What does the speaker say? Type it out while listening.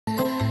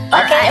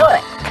Okay. Do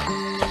it.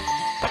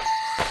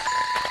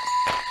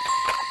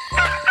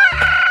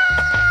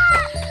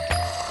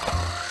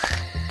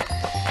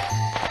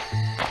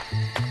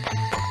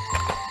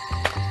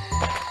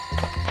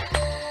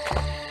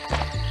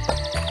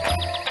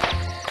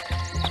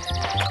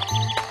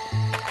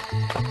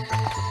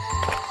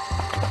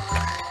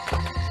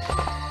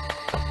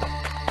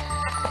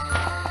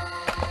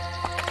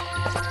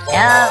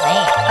 Yummy.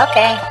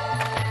 Okay.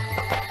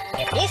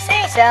 If you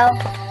say so.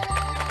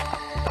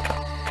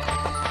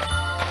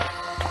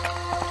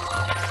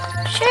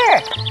 Sure.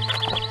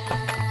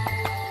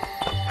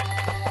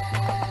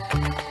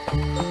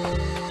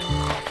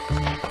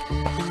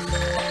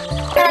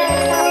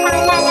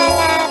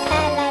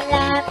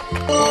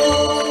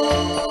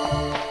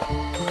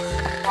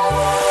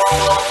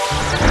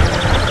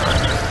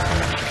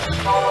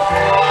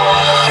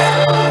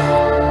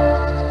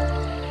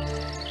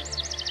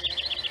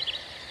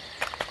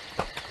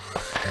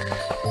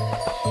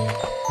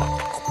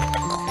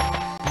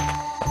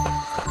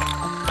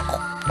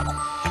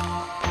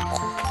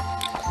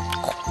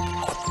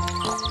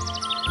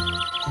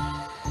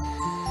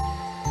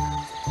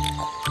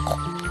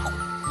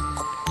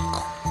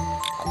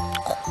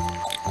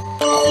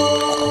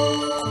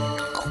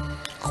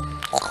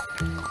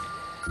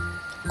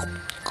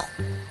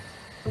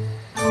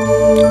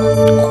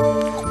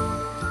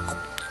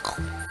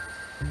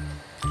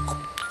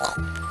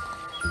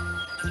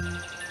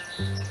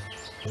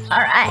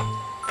 Alright.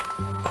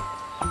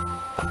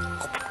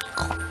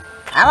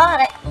 I'm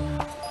on it.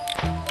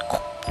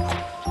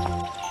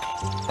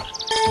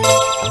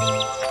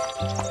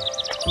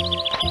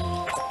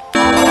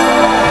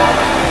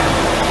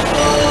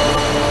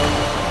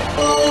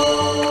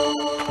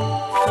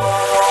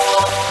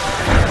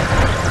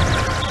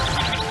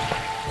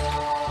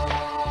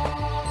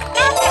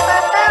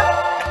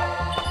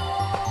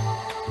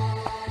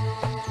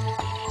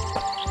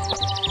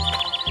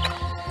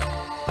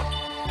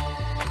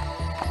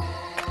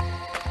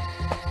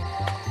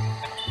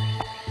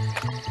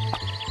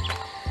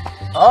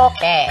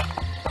 Okay.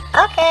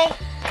 Okay.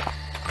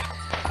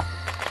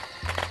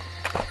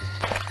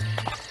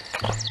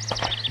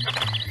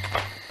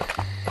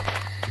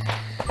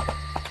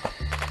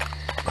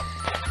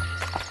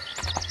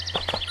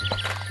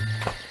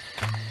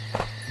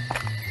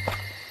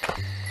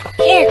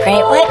 Here,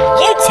 Greatwood,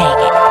 you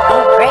take it.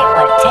 Oh,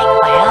 Greatwood, take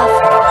my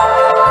offer.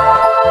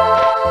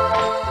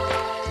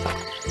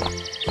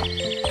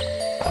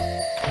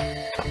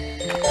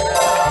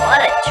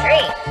 What a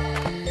treat.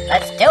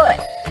 Let's do it.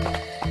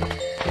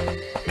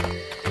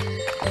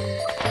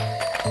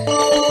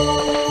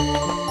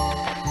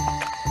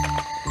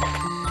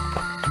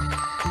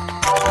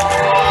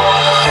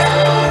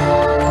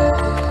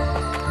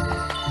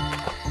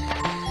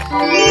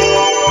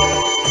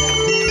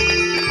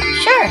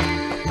 Sure.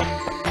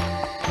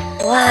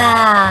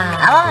 Wow.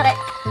 I'm on it.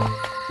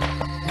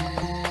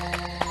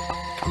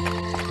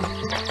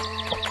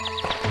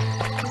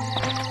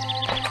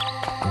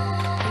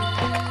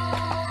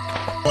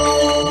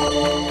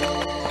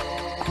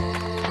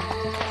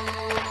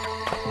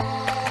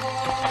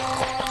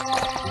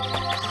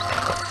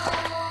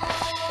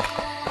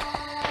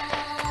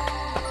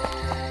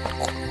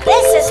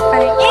 This is for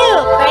you,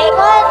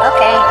 Greatwood.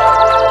 Okay.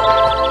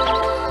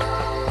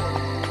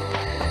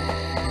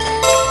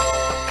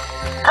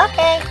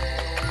 Okay.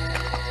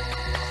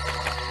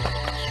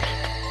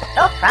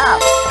 No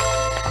problem.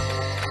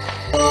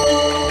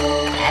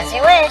 As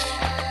you wish.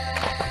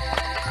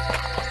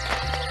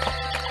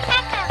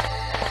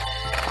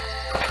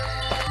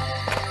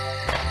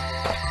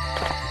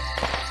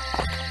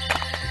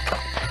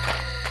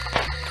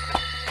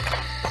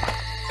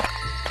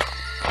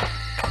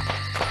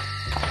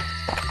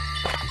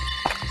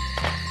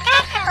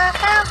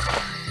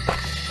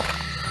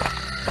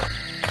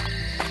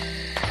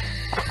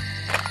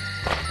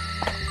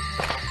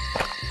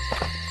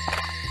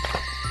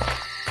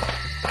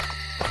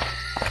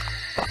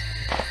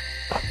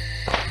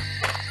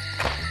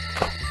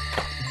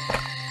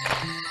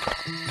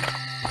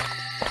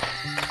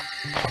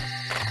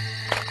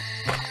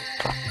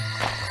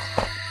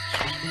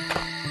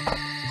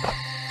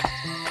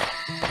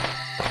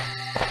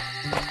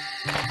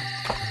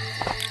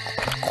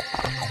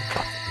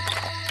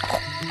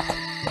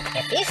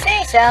 If you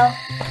say so.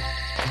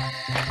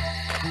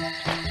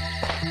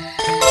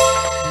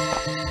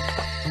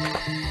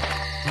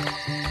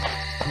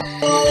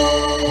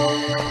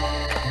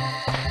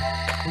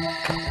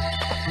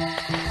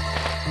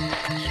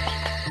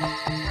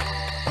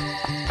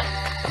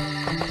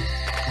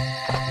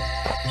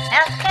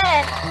 Sounds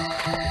good.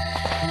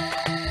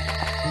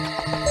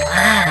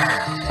 Wow.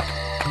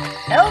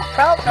 No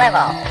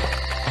problemo.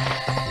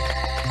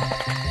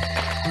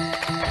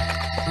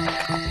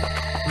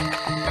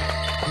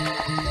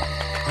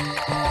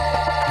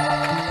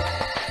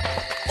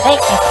 Thank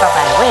you for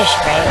my wish,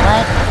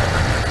 Greatwood.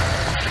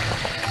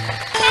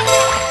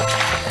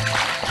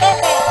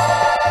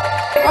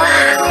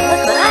 Wow,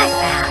 look what I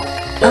found.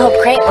 Oh,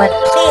 Greatwood,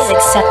 please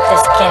accept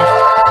this gift.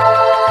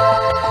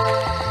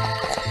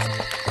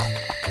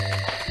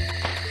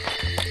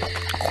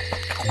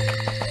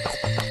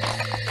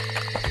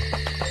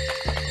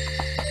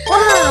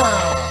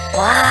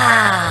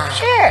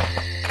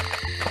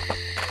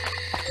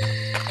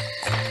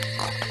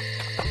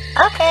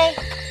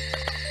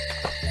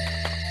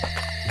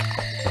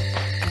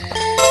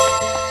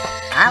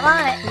 I'm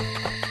on it.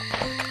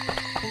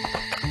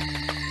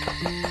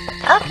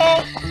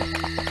 Okay.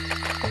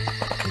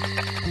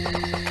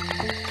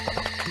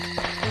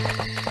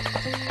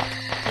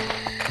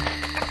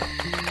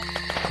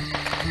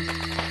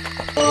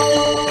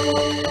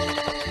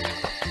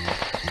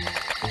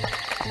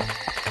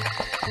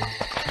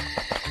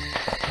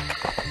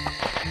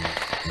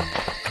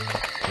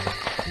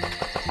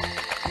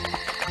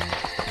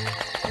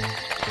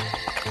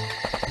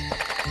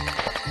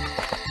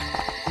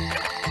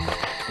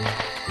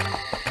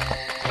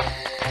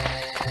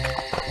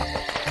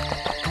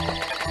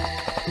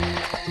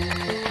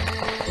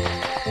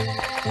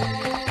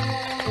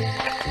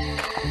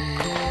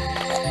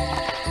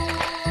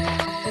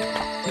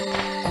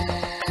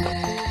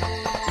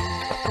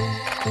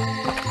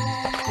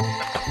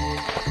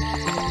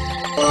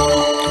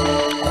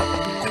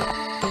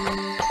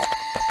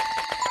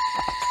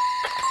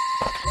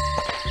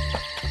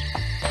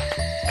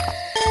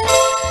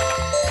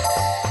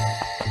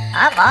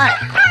 I'm on it.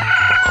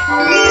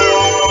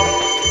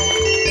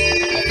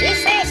 If you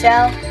say so.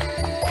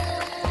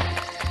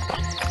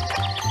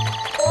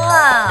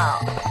 Wow.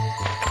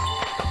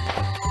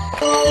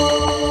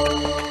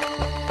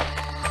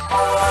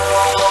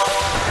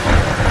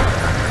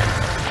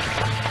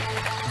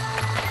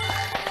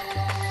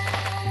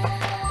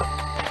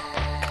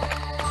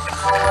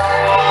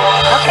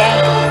 Okay.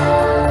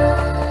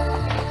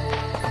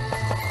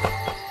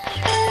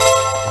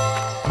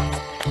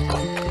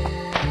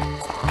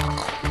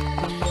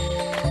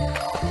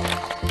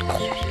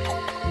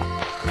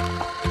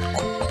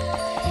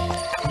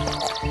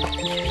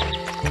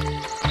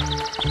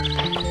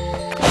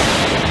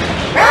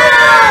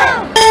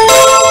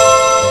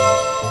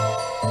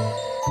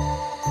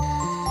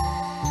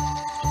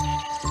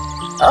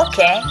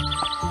 Okay.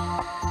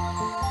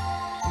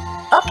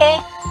 Okay.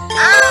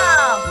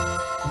 Oh!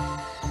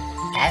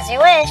 As you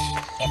wish,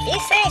 if you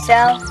say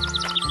so.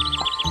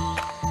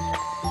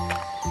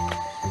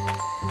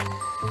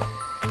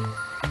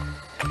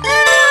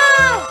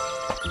 No!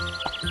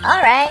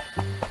 Alright.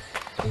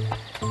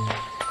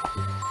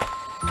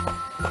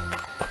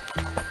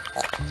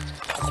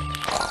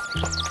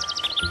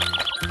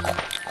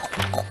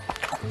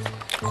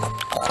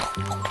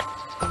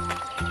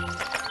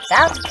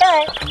 Sounds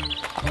good.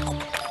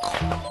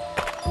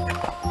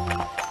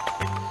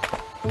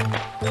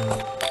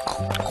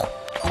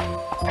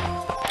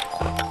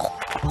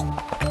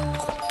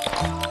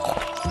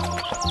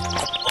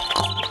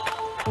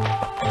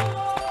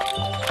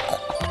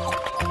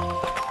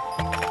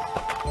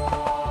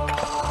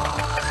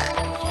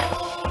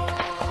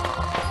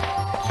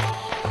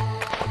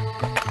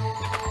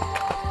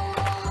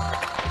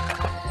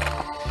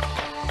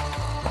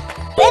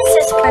 This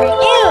is for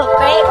you,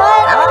 Great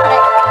One. I want it.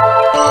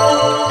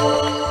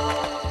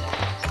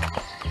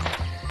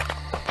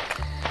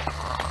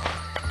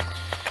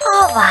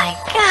 Oh my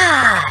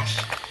gosh.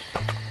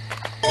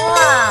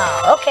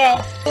 Wow, okay.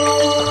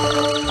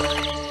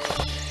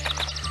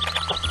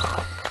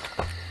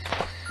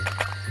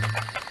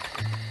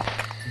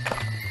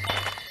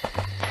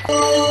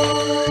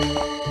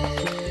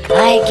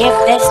 I give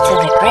this to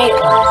the Great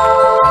One.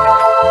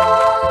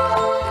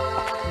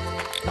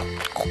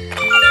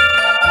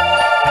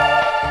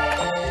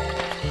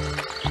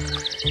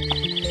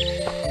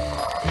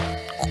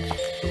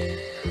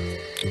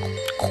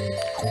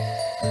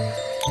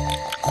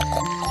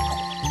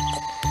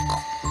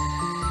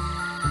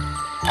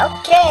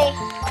 Okay.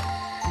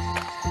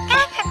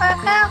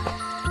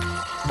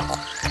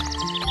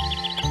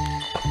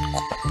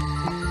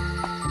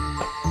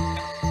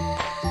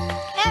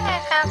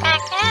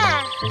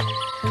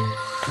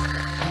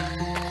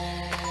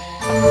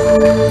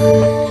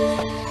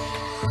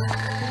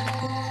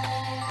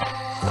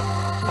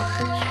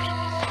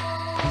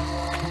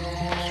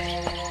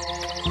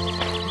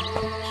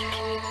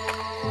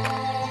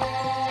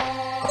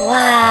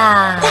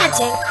 Wow, that's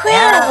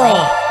incredible.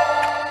 No.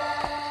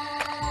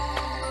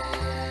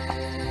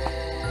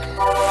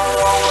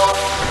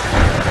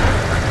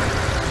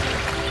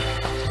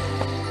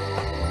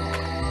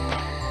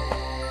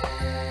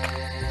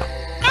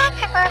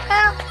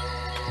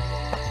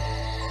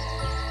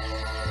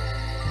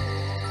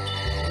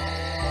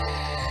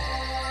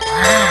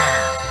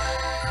 Wow.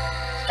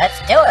 Let's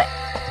do it.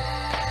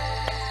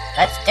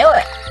 Let's do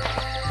it.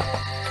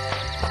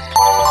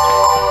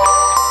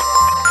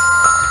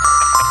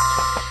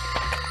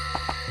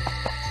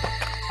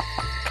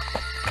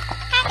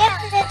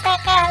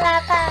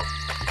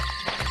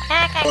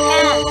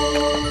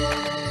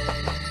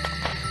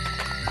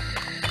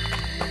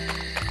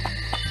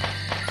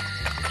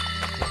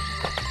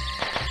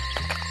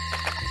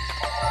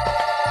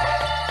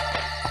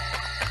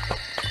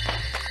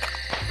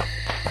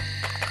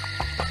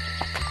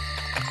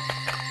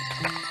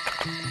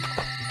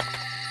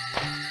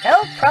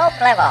 No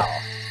problemo.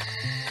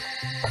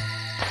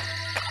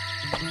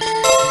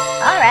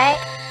 All right.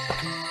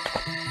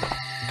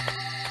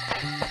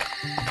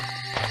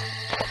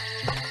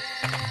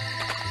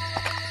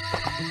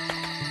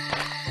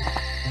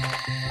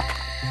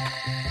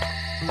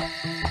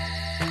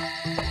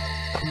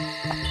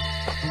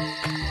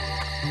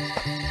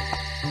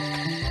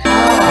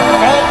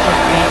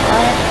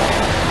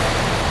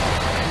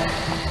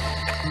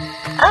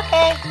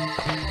 Okay.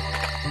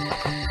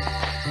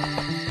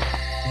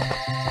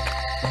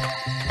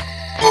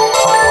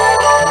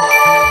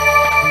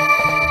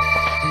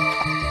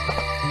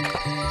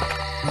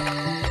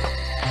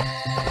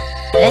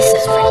 This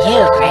is for you,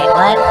 Great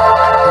One.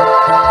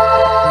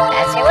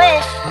 As you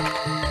wish.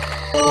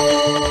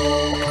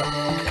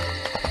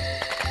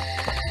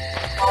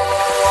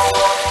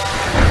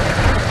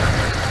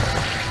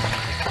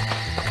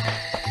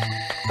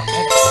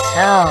 It's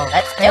so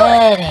let's do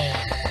it.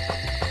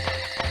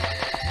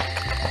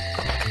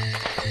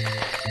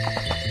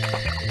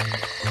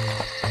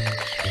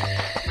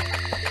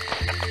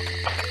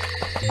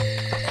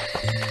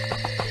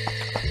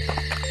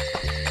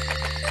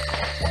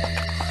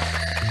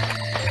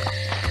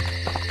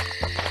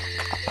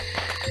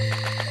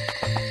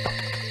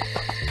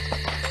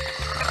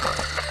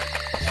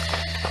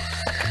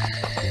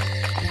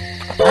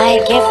 I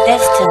give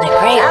this to the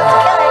Great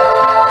One.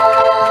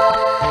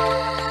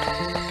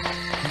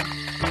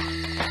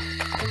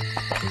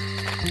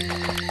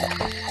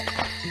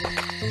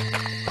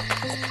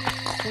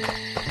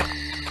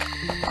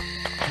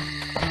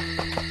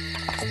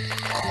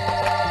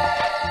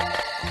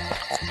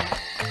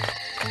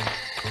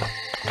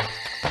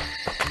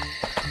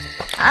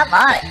 I'm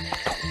on it.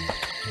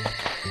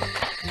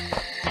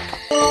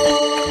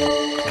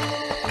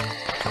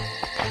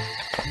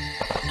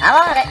 I'm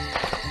on it.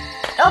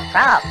 No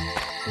problem.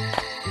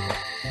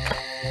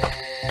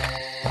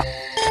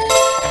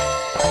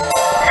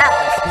 That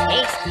was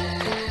tasty.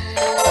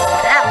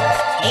 That was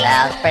tasty.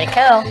 Sounds pretty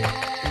cool.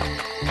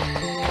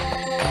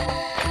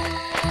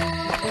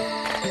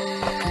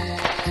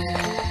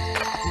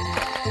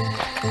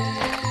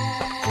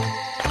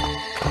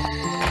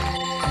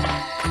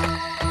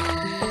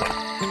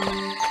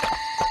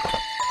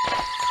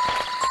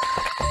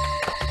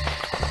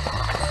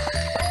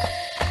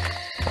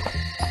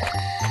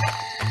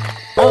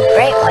 Oh,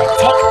 Great One,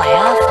 take my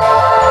offer.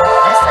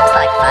 This looks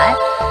like fun.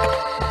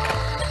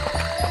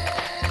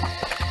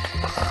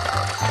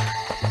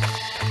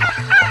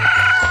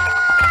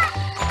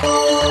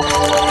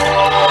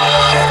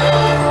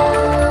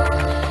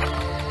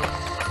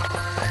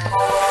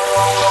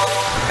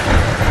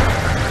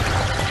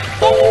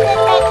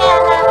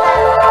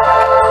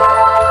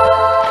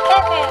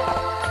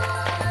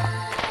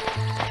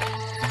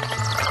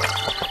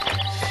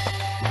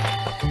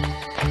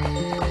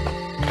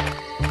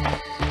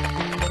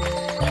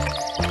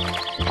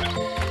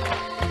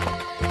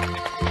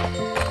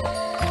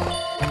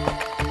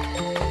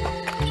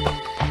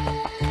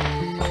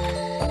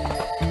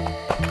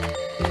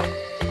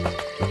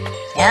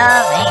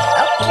 Yummy.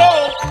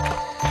 Okay.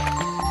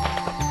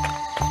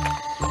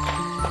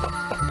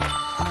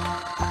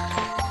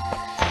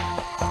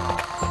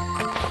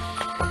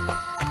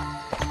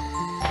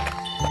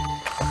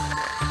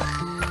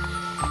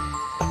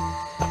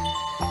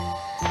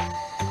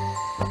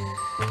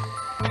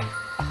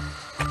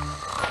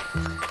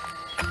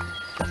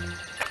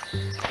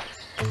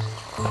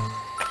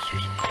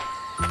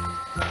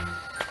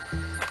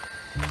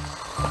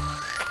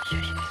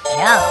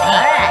 Yummy.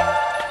 All right.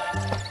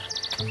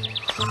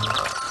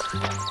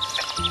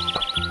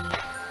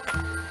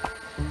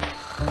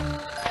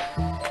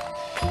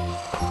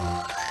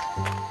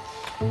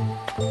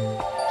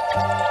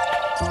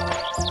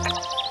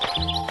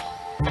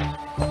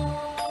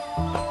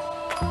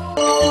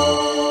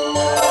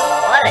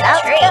 What a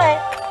treat. Good.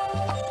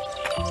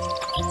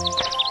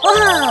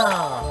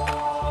 Whoa.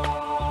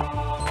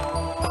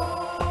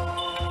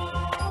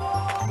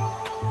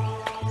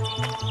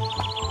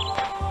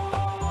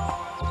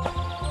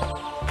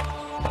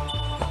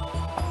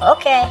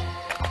 Okay.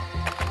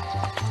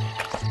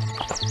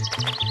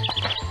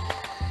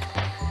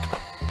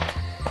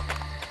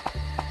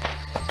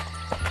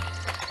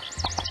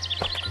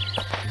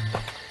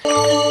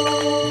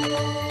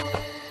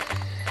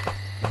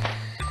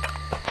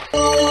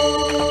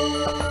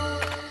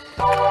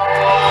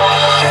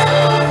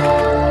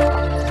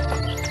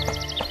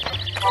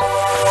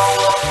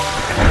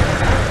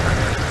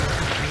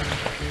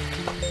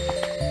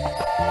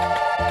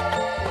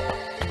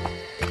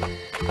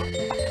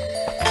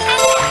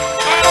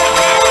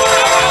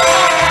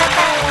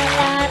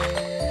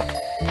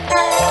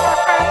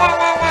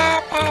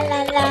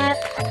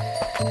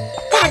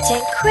 That's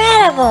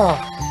incredible!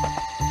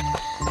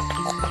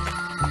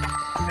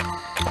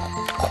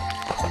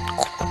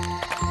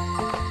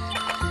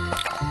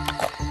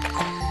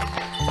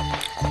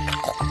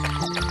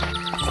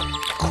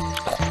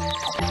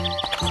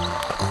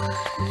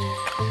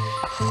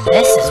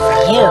 This is for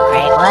you,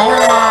 Great One.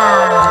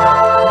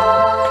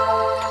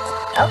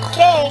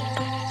 Okay.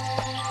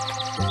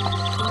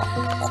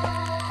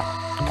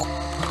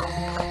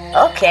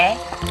 Okay.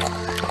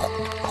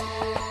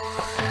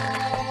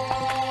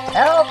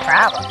 No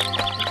problem.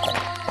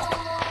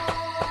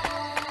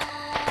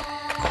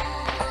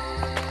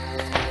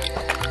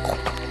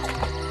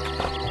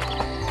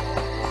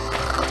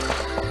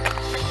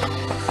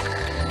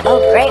 Oh,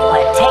 Great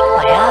One, take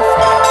my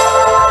offer.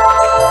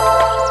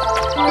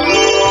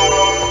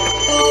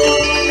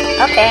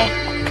 Okay.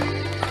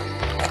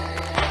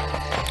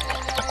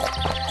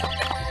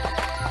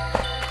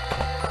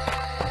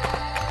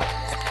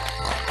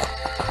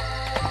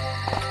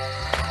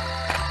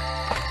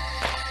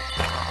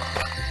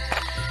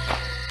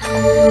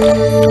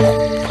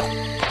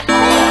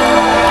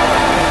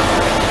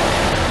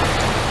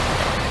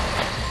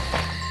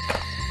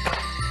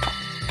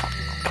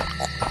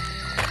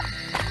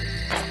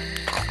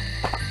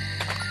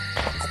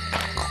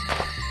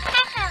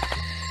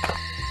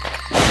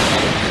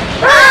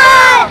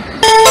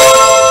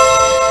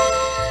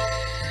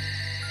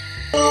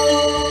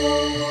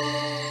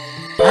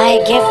 I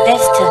give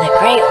this to the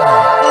Great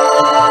One.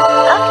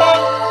 Okay.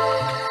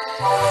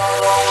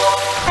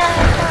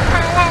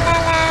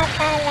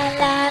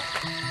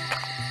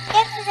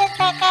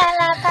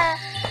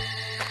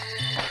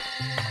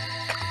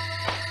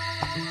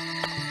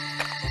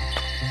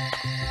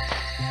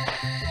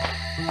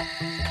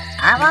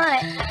 I'm on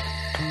it.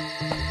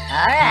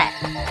 Alright.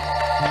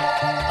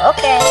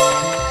 Okay.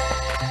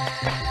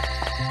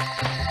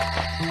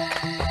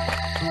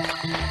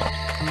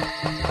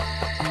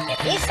 If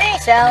you say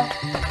so.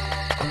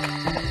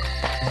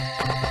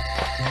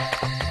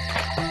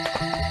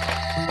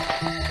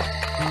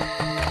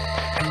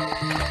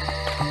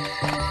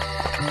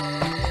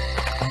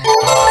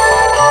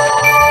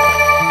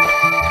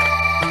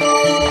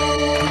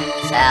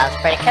 Sounds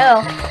pretty cool.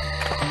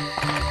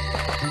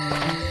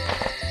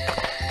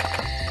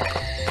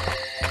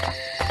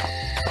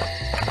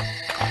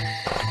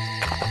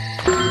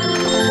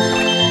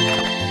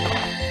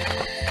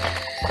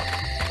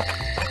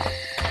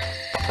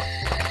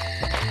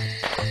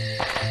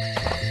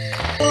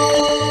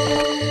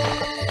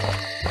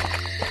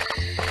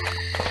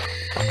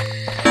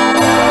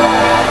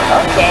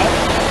 Okay.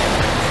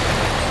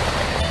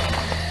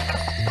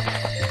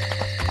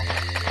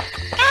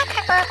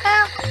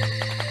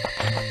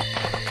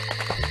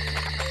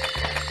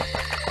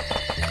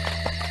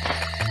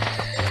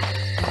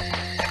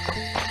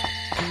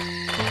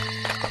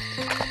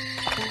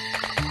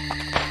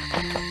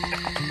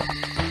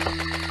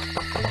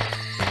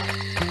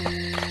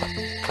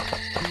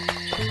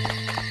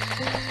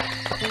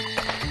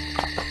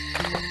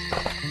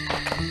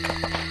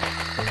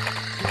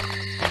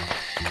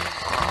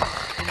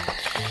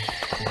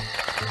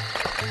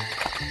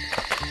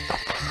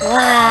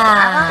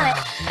 Wow.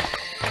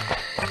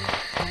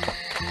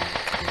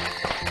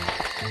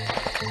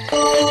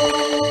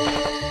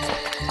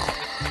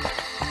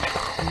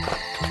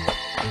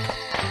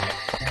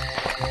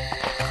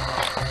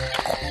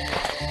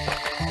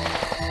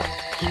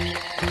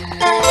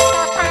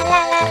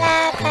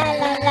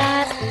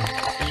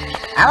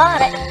 I'm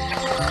on it.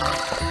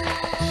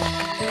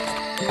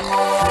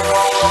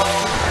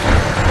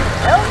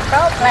 No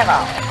problemo.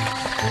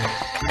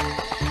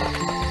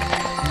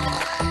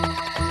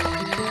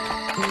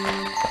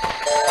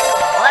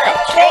 What a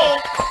treat.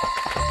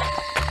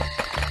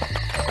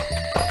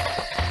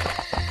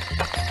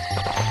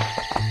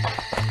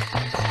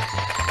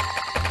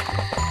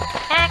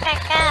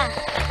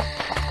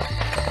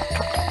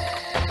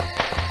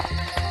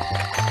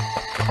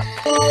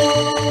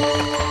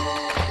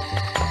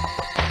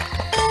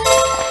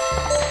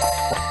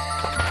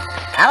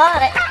 I'm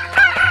on it.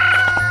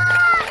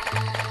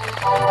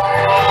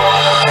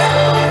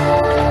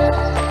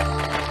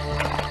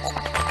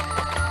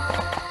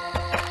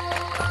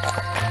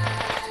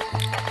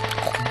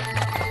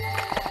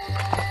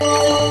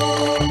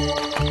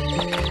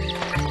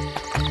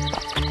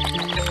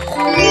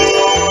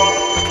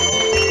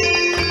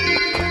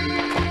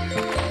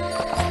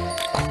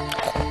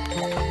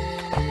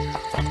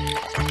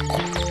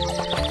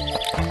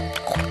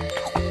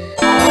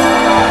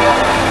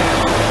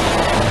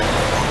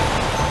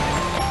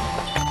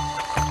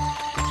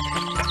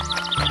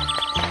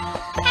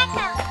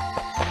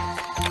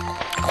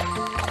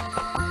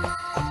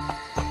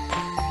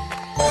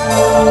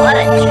 What a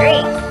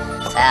treat.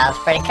 Sounds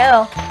pretty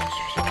cool.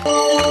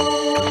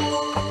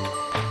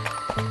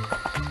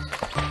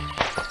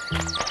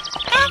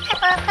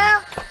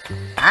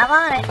 I'm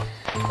on it.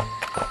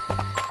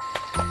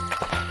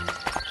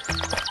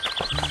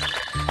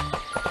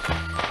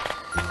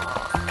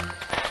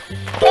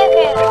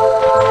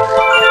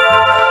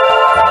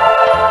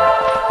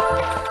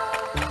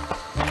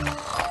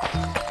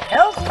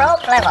 No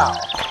problemo.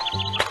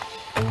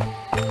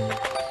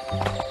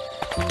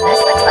 This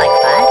looks like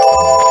fun.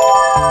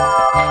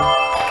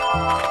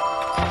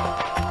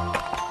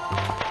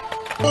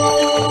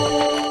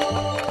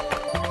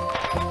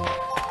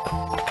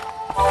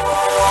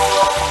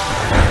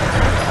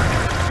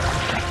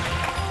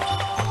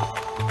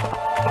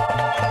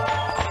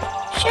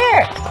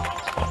 Sure.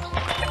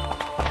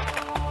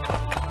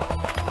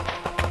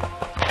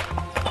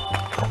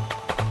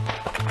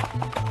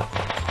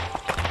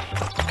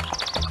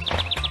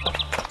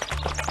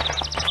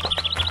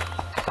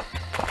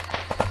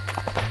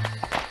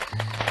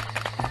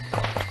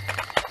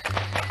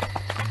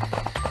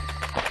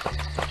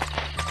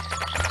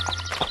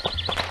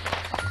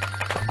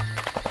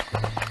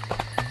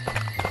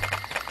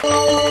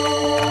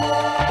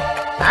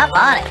 I'm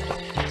on it.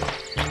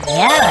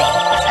 Yummy.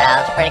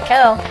 Sounds pretty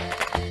cool.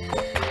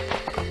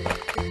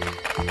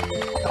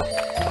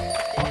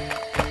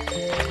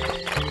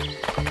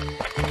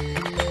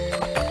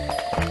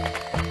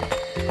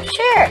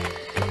 Sure.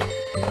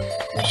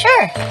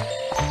 Sure.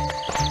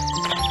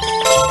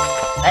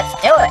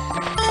 do it.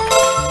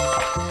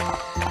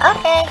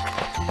 Okay.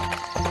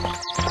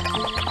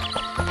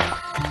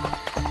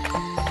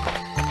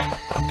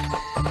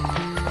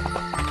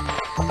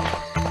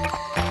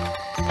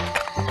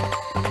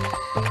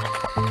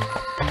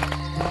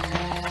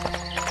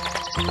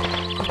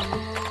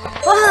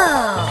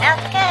 Whoa!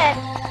 Sounds good.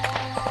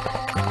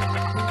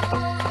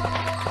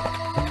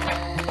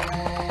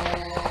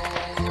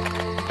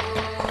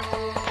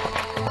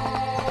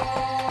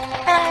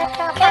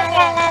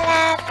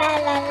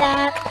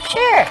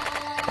 Sure.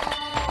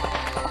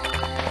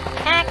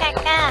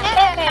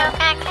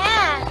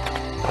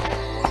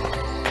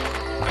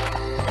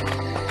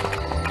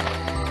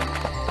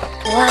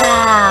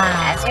 Wow.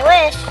 As you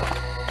wish.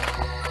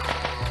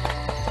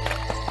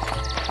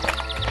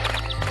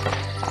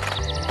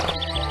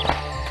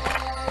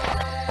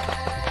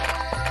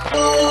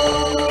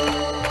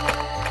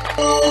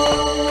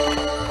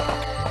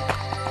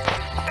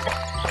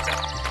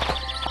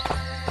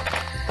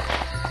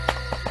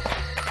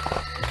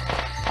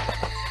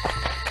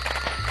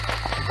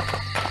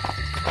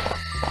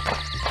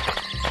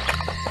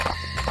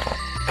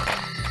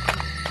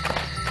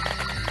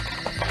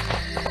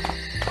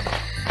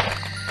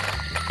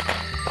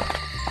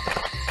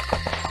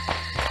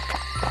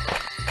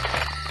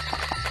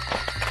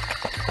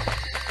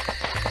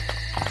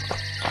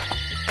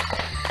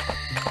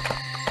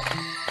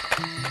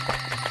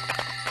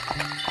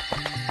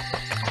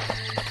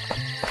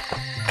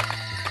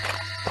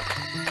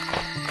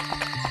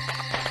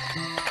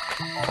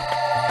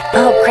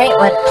 Oh, great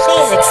one,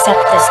 please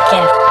accept this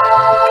gift.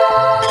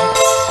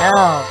 It's so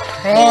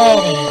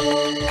pretty.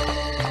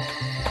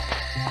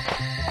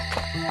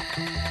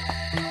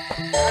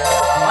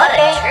 What a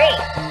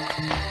treat.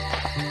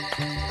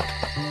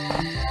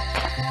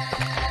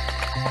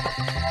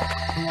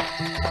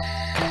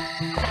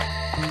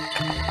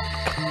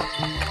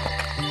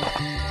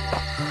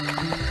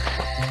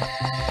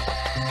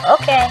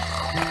 Okay.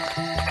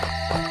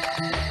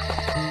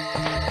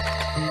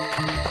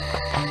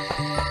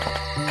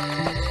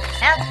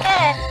 Sounds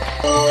good.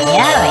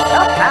 Yummy,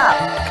 no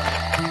problem.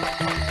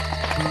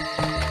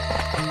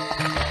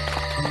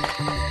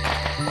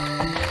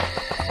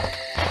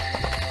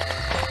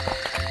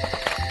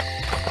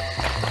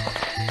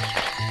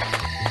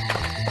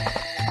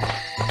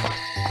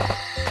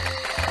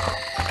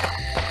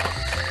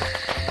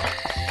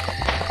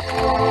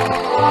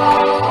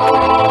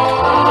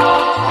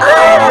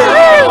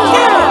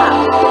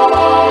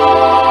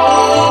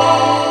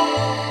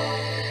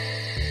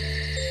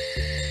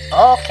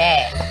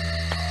 Okay.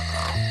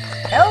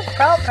 No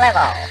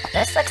problemo.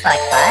 This looks like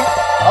fun.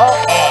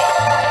 Okay.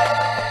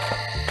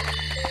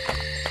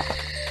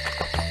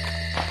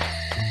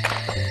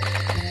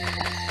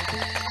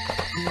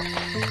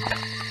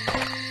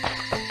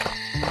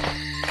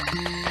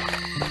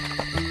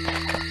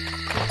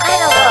 I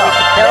know what we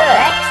could build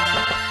next.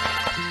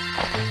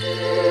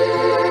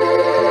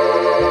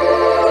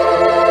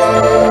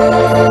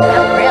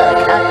 I'm really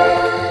hungry.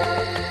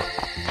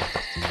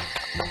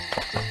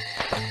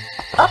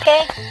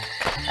 Okay.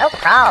 No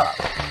problem.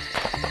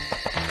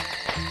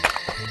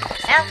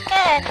 Sounds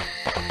good.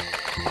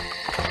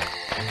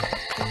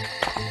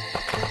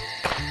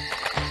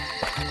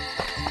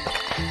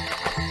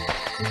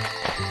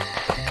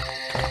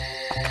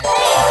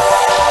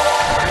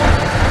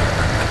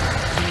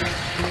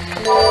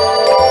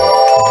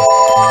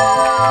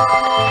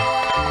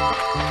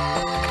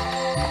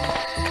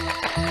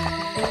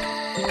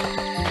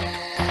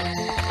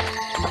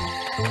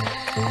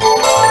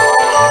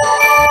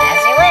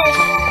 As you wish.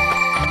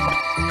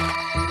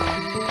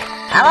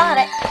 I'm on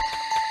it.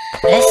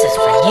 This is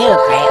for you,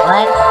 Great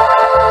One.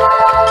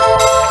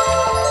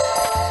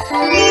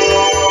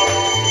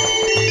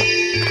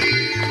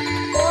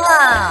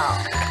 Wow.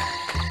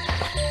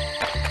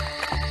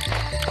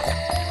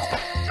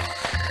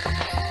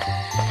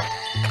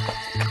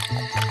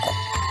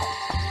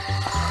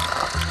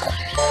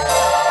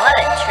 What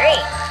a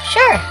treat.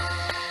 Sure.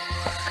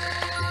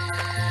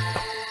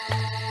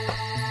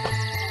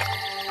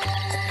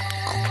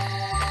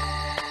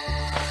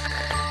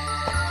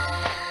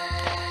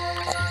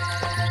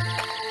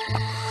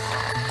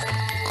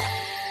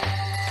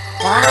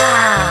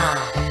 Wow.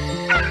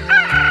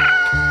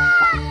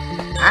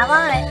 I'm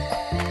on it.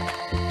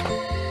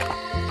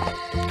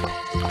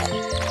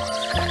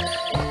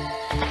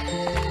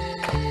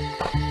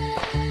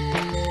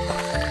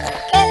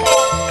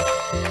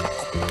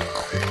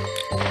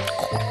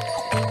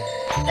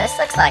 This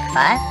looks like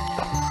fun.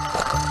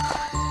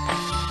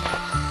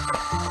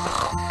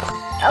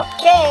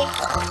 Okay.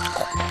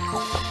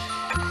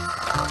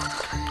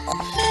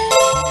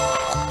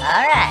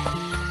 Alright.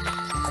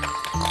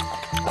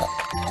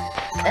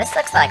 This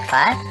looks like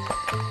fun.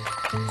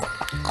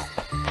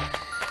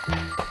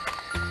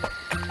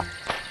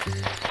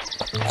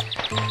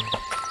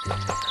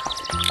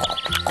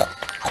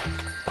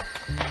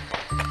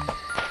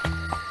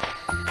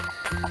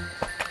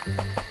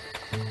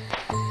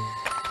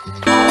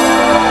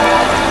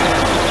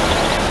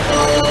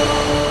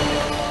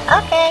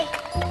 Okay.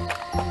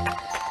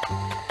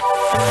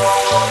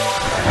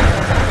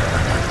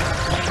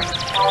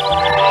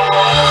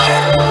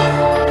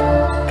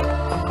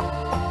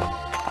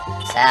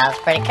 Sounds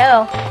pretty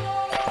cool.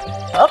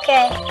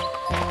 Okay.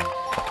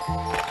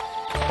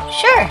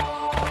 Sure.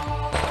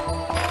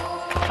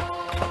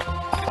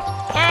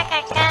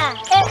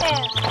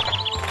 Cuckoo.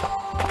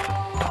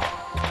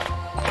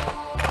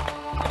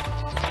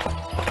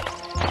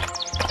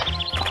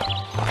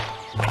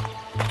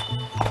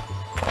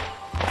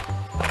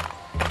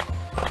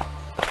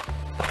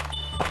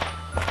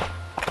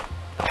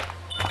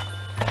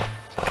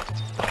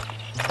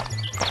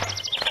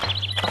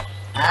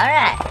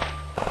 Alright.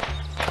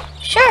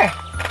 Sure.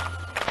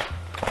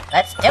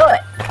 Let's do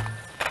it.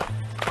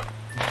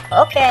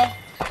 Okay.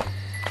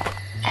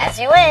 As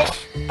you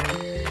wish.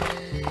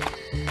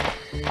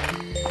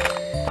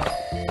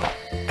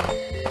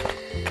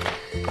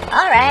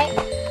 Alright.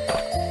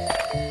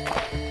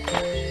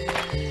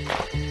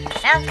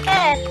 Sounds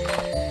good.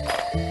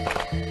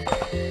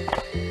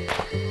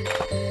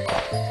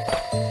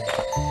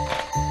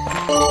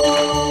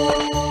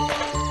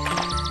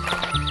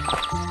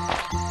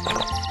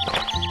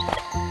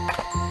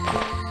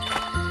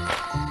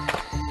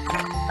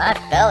 My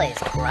belly's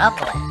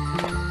grumbling.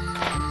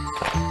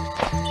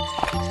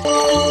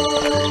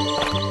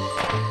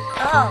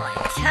 Oh, my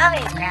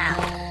tummy's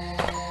growling.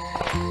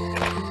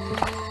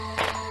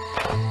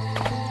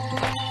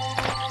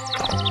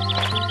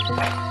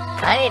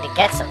 I need to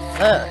get some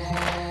food.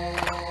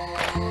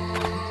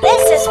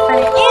 This is for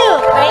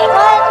you, Great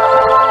One!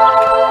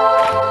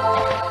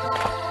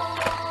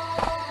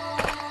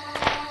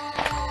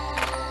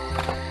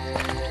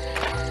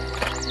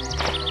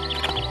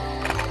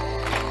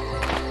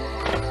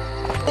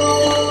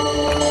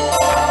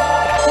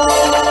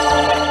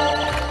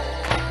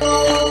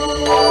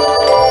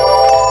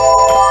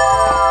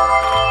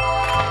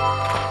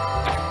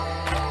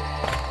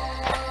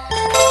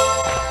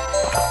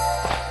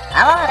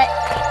 I'm on it.